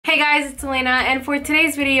Hey guys, it's Elena, and for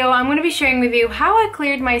today's video, I'm going to be sharing with you how I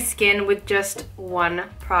cleared my skin with just one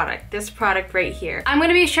product. This product right here. I'm going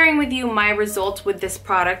to be sharing with you my results with this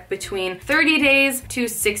product between 30 days to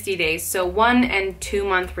 60 days, so 1 and 2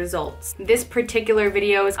 month results. This particular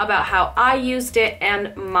video is about how I used it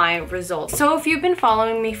and my results. So if you've been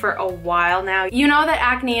following me for a while now, you know that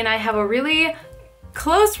Acne and I have a really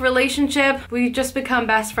close relationship. We've just become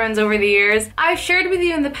best friends over the years. I've shared with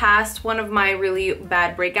you in the past one of my really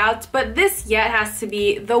bad breakouts, but this yet has to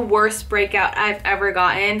be the worst breakout I've ever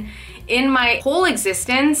gotten in my whole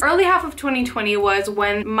existence. Early half of 2020 was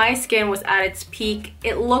when my skin was at its peak.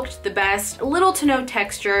 It looked the best, little to no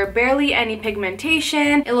texture, barely any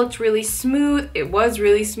pigmentation. It looked really smooth. It was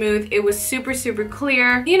really smooth. It was super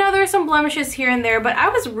clear. You know, there are some blemishes here and there, but I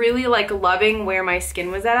was really like loving where my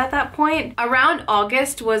skin was at that point. Around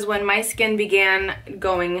August was when my skin began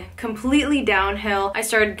going completely downhill. I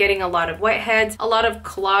started getting a lot of whiteheads, a lot of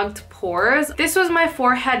clogged pores. This was my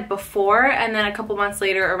forehead before, and then a couple months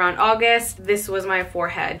later, around August, this was my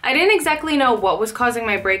forehead. I didn't exactly know what was causing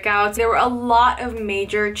my breakouts. There were a lot of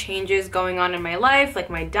major changes going on in my life, like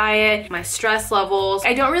my diet, my stress levels.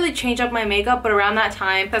 I don't really change up my makeup, but around that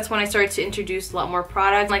time, that's when I started to introduce a lot more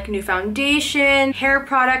products, like new foundation, hair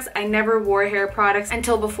products. I never wore hair products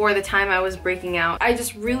until before the time I was breaking out. I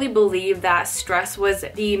just really believe that stress was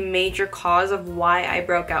the major cause of why I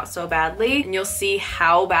broke out so badly, and you'll see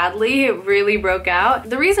how badly it really broke out.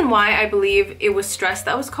 The reason why I believe it was stress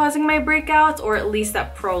that was causing my breakouts, or at least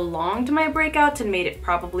that prolonged my breakouts and made it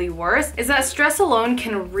probably worse, is that stress alone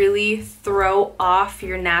can really throw off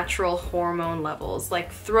your natural hormone levels,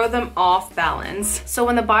 like throw them off balance. So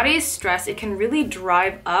when the body is stressed, it can really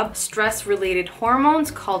drive up stress-related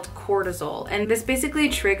hormones called cortisol, and this basically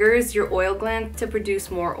triggers your oil glands to produce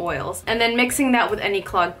more oils. And then mixing that with any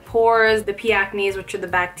clogged pores, the P. acnes, which are the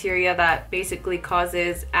bacteria that basically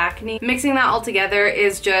causes acne, mixing that all together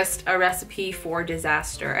is just a recipe for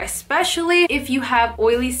disaster, especially if you have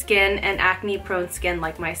oily skin and acne prone skin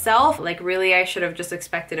like myself. Like really, I should have just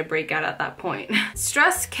expected a breakout at that point.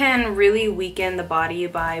 Stress can really weaken the body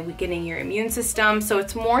by weakening your immune system, so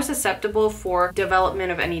it's more susceptible for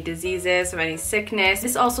development of any diseases, of any sickness.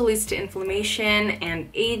 This also leads to inflammation and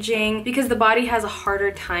aging because the body has a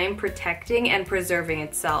harder time protecting and preserving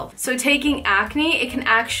itself. So taking acne, it can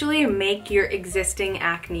actually make your existing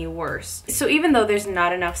acne worse. So even though there's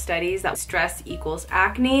not enough studies that stress equals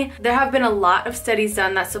acne, there have been a lot of studies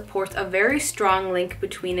done that supports a very strong link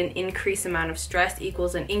between an increased amount of stress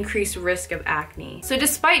equals an increased risk of acne. So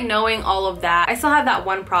despite knowing all of that, I still have that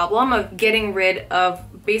one problem of getting rid of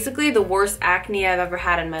basically the worst acne I've ever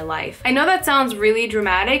had in my life. I know that sounds really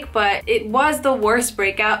dramatic, but it was the worst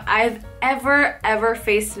breakout I've ever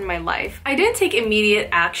faced in my life. I didn't take immediate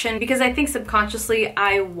action because I think subconsciously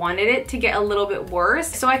I wanted it to get a little bit worse,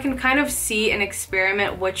 so I can kind of see and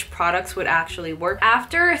experiment which products would actually work.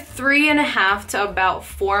 After 3.5 to about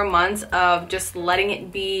 4 months of just letting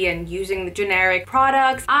it be and using the generic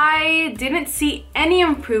products, I didn't see any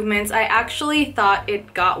improvements. I actually thought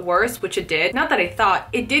it got worse, which it did. Not that I thought,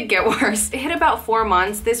 it did get worse. It hit about 4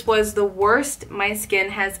 months. This was the worst my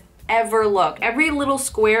skin has ever looked. Every little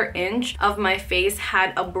square inch of my face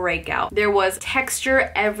had a breakout. There was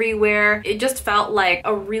texture everywhere. It just felt like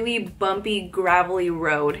a really bumpy, gravelly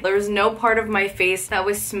road. There was no part of my face that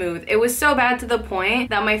was smooth. It was so bad to the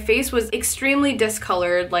point that my face was extremely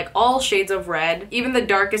discolored, like all shades of red, even the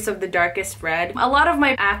darkest of the darkest red. A lot of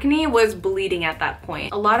my acne was bleeding at that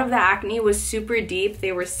point. A lot of the acne was super deep.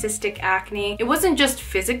 They were cystic acne. It wasn't just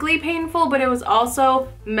physically painful, but it was also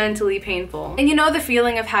mentally painful. And you know the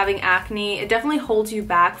feeling of having acne, it definitely holds you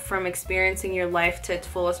back from experiencing your life to its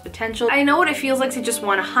fullest potential. I know what it feels like to just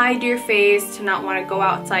want to hide your face, to not want to go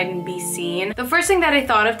outside and be seen. The first thing that I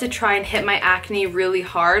thought of to try and hit my acne really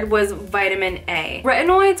hard was vitamin A.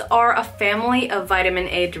 Retinoids are a family of vitamin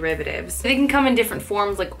A derivatives. They can come in different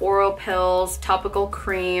forms like oral pills, topical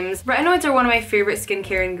creams. Retinoids are one of my favorite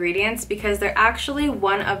skincare ingredients because they're actually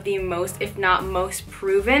one of the most, if not most,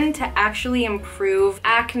 proven to actually improve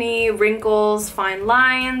acne, wrinkles, fine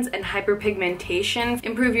lines, and hyperpigmentation,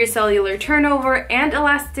 improve your cellular turnover and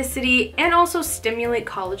elasticity, and also stimulate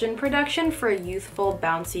collagen production for a youthful,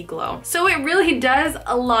 bouncy glow. So it really does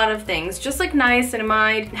a lot of things. Just like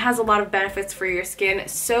niacinamide has a lot of benefits for your skin,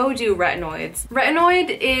 so do retinoids.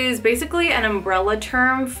 Retinoid is basically an umbrella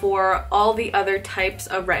term for all the other types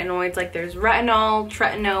of retinoids, like there's retinol,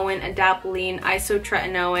 tretinoin, adapalene,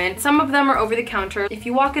 isotretinoin. Some of them are over the counter. If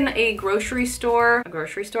you walk in a grocery store,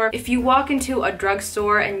 if you walk into a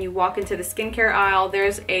drugstore and and you walk into the skincare aisle,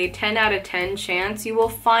 there's a 10 out of 10 chance you will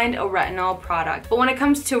find a retinol product. But when it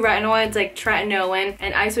comes to retinoids like tretinoin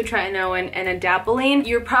and isotretinoin and adapalene,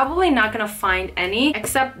 you're probably not gonna find any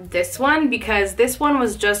except this one, because this one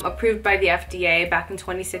was just approved by the FDA back in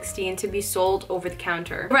 2016 to be sold over the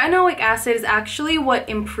counter. Retinoic acid is actually what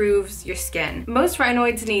improves your skin. Most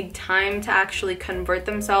retinoids need time to actually convert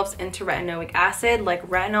themselves into retinoic acid, like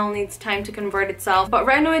retinol needs time to convert itself, but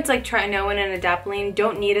retinoids like tretinoin and adapalene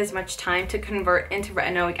don't need as much time to convert into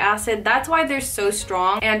retinoic acid. That's why they're so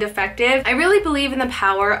strong and effective. I really believe in the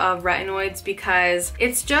power of retinoids because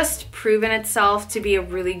it's just proven itself to be a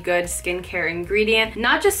really good skincare ingredient,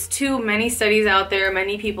 not just to many studies out there,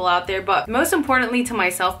 many people out there, but most importantly to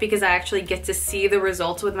myself, because I actually get to see the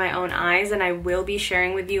results with my own eyes, and I will be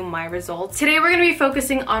sharing with you my results. Today we're going to be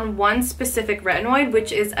focusing on one specific retinoid,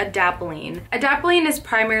 which is adapalene. Adapalene is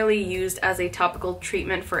primarily used as a topical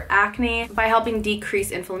treatment for acne by helping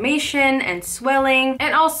decrease inflammation and swelling,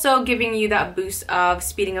 and also giving you that boost of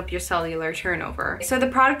speeding up your cellular turnover. So the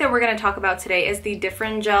product that we're going to talk about today is the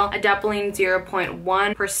Differin Gel Adapalene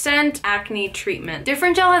 0.1% acne treatment.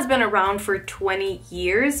 Differin Gel has been around for 20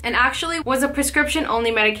 years and actually was a prescription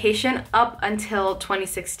only medication up until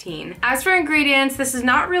 2016. As for ingredients, this is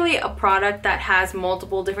not really a product that has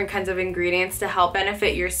multiple different kinds of ingredients to help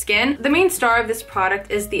benefit your skin. The main star of this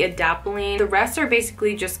product is the adapalene. The rest are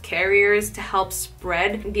basically just carriers to help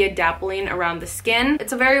spread the adapalene around the skin.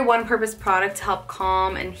 It's a very one-purpose product to help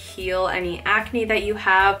calm and heal any acne that you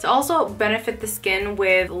have, to also benefit the skin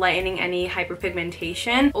with lightening any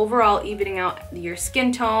hyperpigmentation, overall evening out your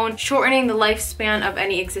skin tone, shortening the lifespan of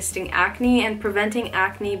any existing acne, and preventing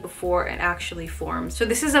acne before it actually forms. So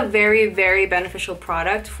this is a very, very beneficial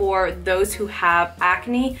product for those who have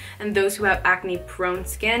acne and those who have acne-prone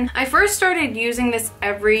skin. I first started using this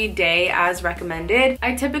every day as recommended.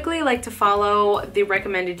 I typically like to follow the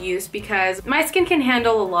recommended use because my skin can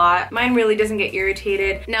handle a lot. Mine really doesn't get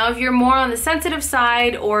irritated. Now, if you're more on the sensitive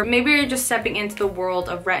side, or maybe you're just stepping into the world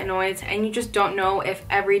of retinoids and you just don't know if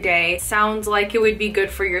every day sounds like it would be good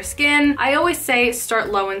for your skin, I always say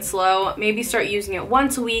start low and slow. Maybe start using it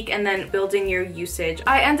once a week and then building your usage.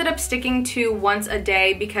 I ended up sticking to once a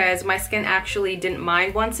day because my skin actually didn't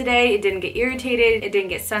mind once a day. It didn't get irritated, it didn't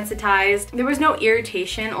get sensitized. There was no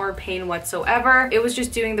irritation or pain whatsoever. It was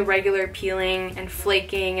just doing the regular peeling and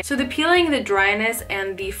flaking. So the peeling, the dryness,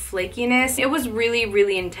 and the flakiness, it was really,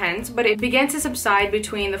 really intense, but it began to subside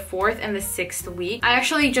between the 4th and the 6th week. I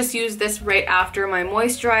actually just use this right after my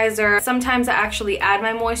moisturizer. Sometimes I actually add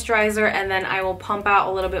my moisturizer and then I will pump out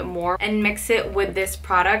a little bit more and mix it with this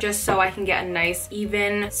product just so I can get a nice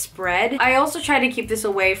even spread. I also try to keep this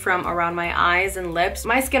away from around my eyes and lips.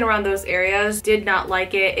 My skin around those areas did not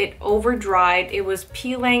like it. It over dried, it was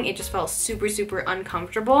peeling, it just felt super, super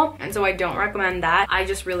uncomfortable, and so I don't recommend that. I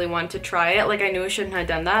just really wanted to try it. Like, I knew I shouldn't have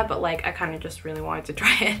done that, but like I kind of just really wanted to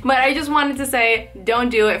try it. But I just wanted to say, don't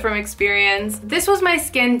do it from experience. This was my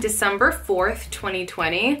skin December 4th,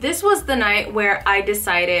 2020. This was the night where I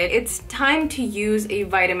decided it's time to use a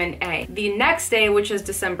vitamin A. The next day, which is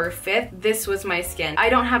December 5th, this was my skin. I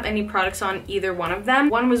don't have any products on either one of them.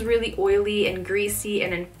 One was really oily and greasy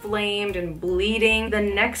and inflamed and bleeding. The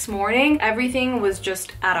next morning, everything was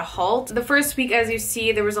just at a halt. The first week, as you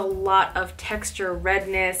see, there was a lot of texture,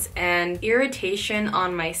 redness, and irritation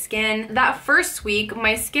on my skin. That first week,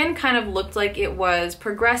 my skin kind of looked like it was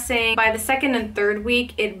progressing. By the 2nd and 3rd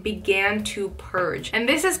week, it began to purge. And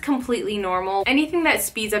this is completely normal. Anything that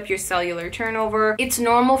speeds up your cellular turnover, it's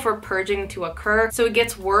normal for purging to occur, so it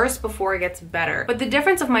gets worse before it gets better. But the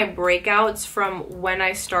difference of my breakouts from when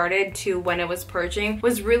I started to when it was purging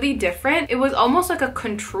was really different. It was almost like a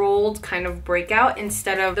controlled kind of breakout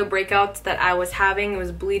instead of the breakouts that I was having. It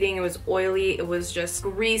was bleeding, it was oily, it was just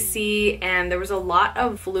greasy, and there was a lot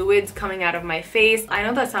of fluids coming out of my face. I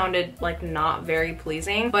know that sounded like not very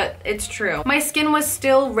pleasing, but it's true. My skin was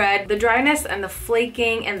still red. The dryness and the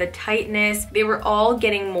flaking and the tightness, they were all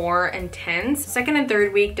getting more intense. 2nd and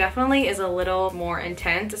 3rd week definitely is a little more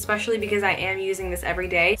intense, especially because I am using this every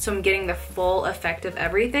day, so I'm getting the full effect of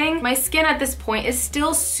everything. My skin at this point is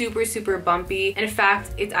still super, super bumpy. In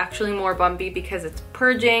fact, it's actually more bumpy because it's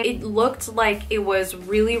purging. It looked like it was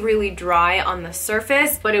really, really dry on the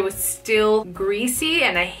surface, but it was still greasy,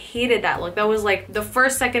 and I hated that look. That was like the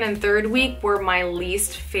 1st, 2nd, and 3rd week were my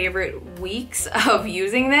least favorite weeks of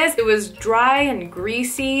using this. It was dry and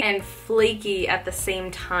greasy and flaky at the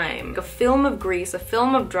same time. Like a film of grease, a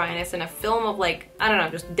film of dryness, and a film of like, I don't know,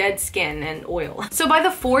 just dead skin and oil. So by the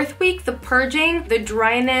 4th week, the purging, the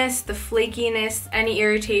dryness, the flakiness, any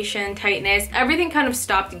irritation, tightness, everything kind of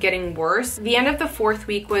stopped getting worse. The end of the 4th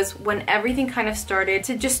week was when everything kind of started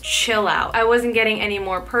to just chill out. I wasn't getting any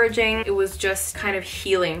more purging. It was just kind of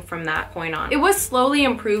healing from that point on. It was slowly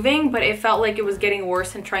improving, but it felt like it was getting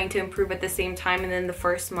worse and trying to improve at the same time. And then the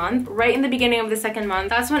first month, right in the beginning of the second month,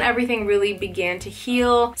 that's when everything really began to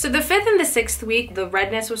heal. So the 5th and the 6th week, the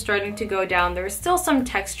redness was starting to go down. There was still some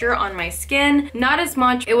texture on my skin, not as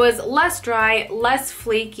much. It was less dry, less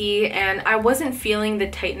flaky, and I wasn't feeling the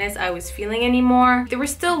tightness I was feeling anymore. There were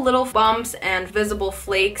still little bumps and visible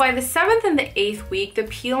flakes. By the 7th and the 8th week, the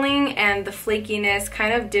peeling and the flakiness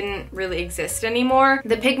kind of didn't really exist anymore.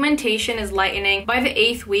 The pigmentation is lightening. By the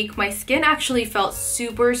 8th week, my skin actually felt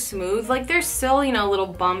super smooth. Like there's still, you know, little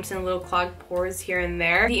bumps and little clogged pores here and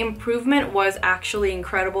there. The improvement was actually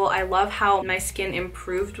incredible. I love how my skin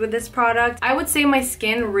improved with this product. I would say my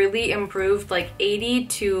skin really improved like 80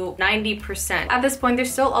 to 90%. At this point,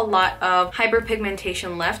 there's still a lot of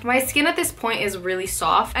hyperpigmentation left. My skin at this point is really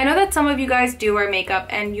soft. I know that some of you guys do wear makeup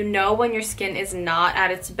and you know when your skin is not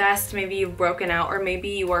at its best. Maybe you've broken out or maybe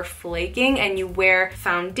you are flaking and you wear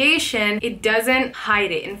foundation. It doesn't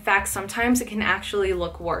hide it. In fact, sometimes it can actually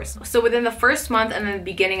look worse. So within the first month and then the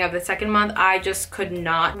beginning of the second month, I just could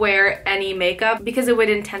not wear any makeup because it would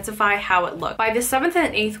intensify how it looked. By the 7th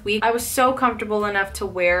and 8th week, I was so comfortable enough to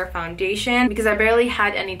wear foundation because I barely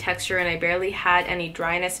had any texture and I barely had any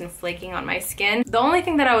dryness and flaking on my skin. The only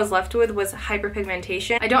thing that I was left with was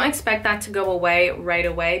hyperpigmentation. I don't expect that to go away right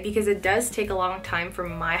away because it does take a long time for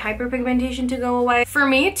my hyperpigmentation to go away. For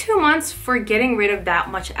me, 2 months for getting rid of that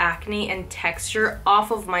much acne and texture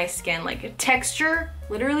off of my skin, like texture,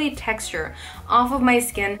 literally texture off of my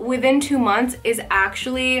skin within 2 months is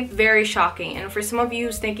actually very shocking. And for some of you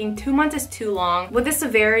who's thinking 2 months is too long, with the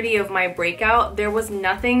severity of my breakout, there was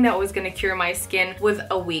nothing that was gonna cure my skin with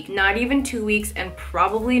a week, not even 2 weeks, and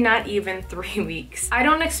probably not even 3 weeks. I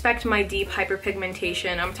don't expect my deep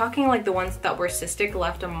hyperpigmentation, I'm talking like the ones that were cystic,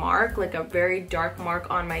 left a mark, like a very dark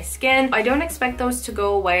mark on my skin. I don't expect those to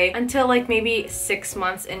go away until like maybe 6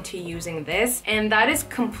 months into using this, and that is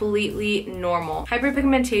completely normal.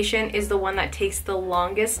 Hyperpigmentation is the one that takes the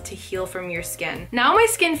longest to heal from your skin. Now my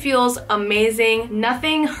skin feels amazing.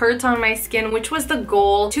 Nothing hurts on my skin, which was the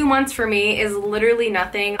goal. 2 months for me is literally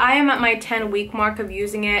nothing. I am at my 10-week mark of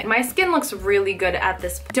using it. My skin looks really good at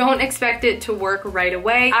this point. Don't expect it to work right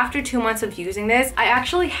away. After 2 months of using this, I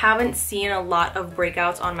actually haven't seen a lot of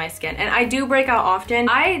breakouts on my skin. And I do break out often.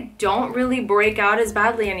 I don't really break out as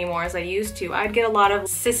badly anymore as I used to. I'd get a lot of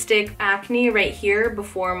cystic acne right here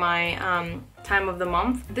before my time of the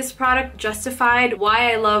month. This product justified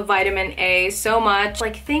why I love vitamin A so much.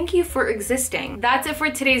 Like, thank you for existing. That's it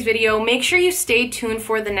for today's video. Make sure you stay tuned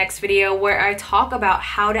for the next video where I talk about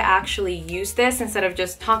how to actually use this instead of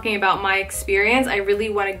just talking about my experience. I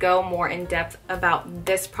really want to go more in depth about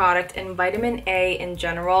this product and vitamin A in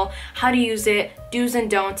general, how to use it, do's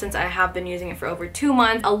and don'ts since I have been using it for over 2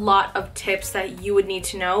 months, a lot of tips that you would need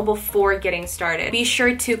to know before getting started. Be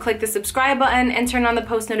sure to click the subscribe button and turn on the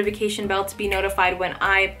post notification bell to be notified when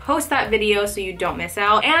I post that video so you don't miss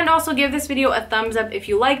out. And also give this video a thumbs up if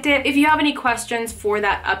you liked it. If you have any questions for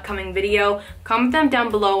that upcoming video, comment them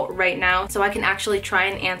down below right now so I can actually try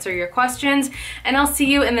and answer your questions. And I'll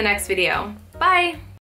see you in the next video. Bye!